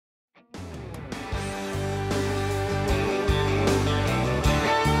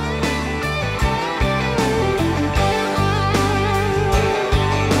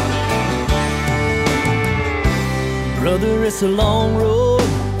Brother, it's a long road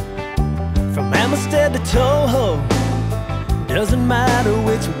from Amistad to Toho. Doesn't matter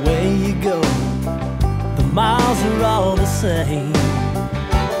which way you go, the miles are all the same.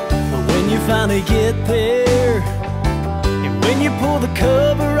 But when you finally get there, and when you pull the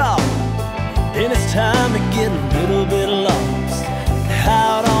cover off, then it's time to get a little bit lost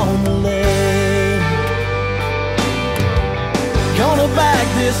out on the lake. Gonna back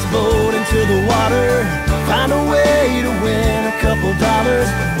this boat into the water, find a way to win a couple dollars.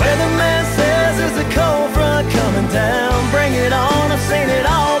 Weatherman says there's a cold front coming down. Bring it on, I've seen it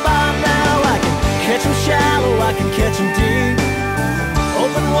all by now. I can catch them shallow, I can catch them deep,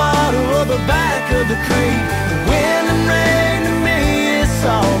 open water or the back of the creek. The wind and rain to me, it's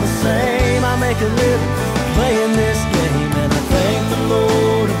all the same. I make a living playing this game, and I thank the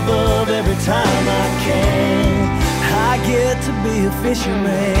Lord above every time I can. I get to be a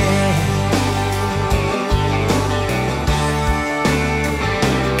fisherman.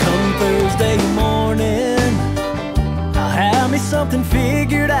 Come Thursday morning, I'll have me something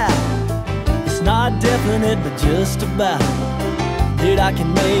figured out. It's not definite, but just about that I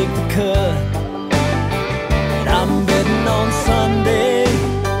can make the cut. And I'm betting on Sunday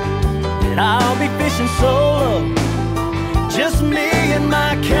that I'll be fishing solo, just me and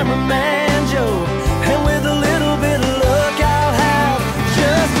my cameraman Joe. And with a little bit of luck, I'll have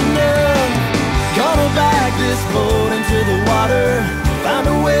just enough. Gonna back this boat into the water, find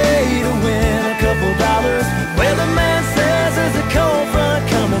a way to win a couple dollars. Weatherman says there's a cold front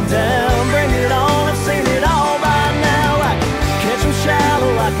coming down. Bring it on, I've seen it all by now. I can catch them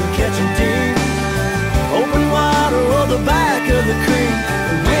shallow, I can catch them deep, open water or the back of the creek.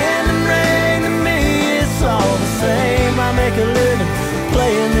 The wind and rain to me, it's all the same. I make a living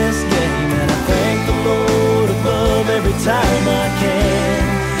playing this game, and I thank the Lord above every time I can.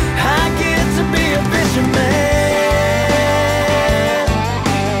 I get to be a fisherman.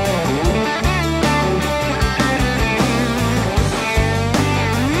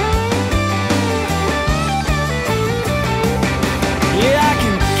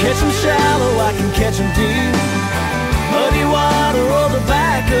 Catch them shallow, I can catch them deep, muddy water or the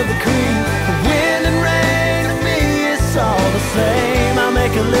back of the creek. The wind and rain to me, it's all the same. I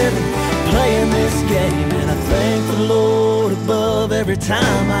make a living playing this game, and I thank the Lord above every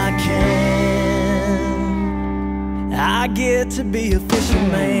time I can. I get to be a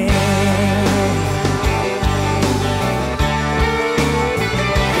fisherman.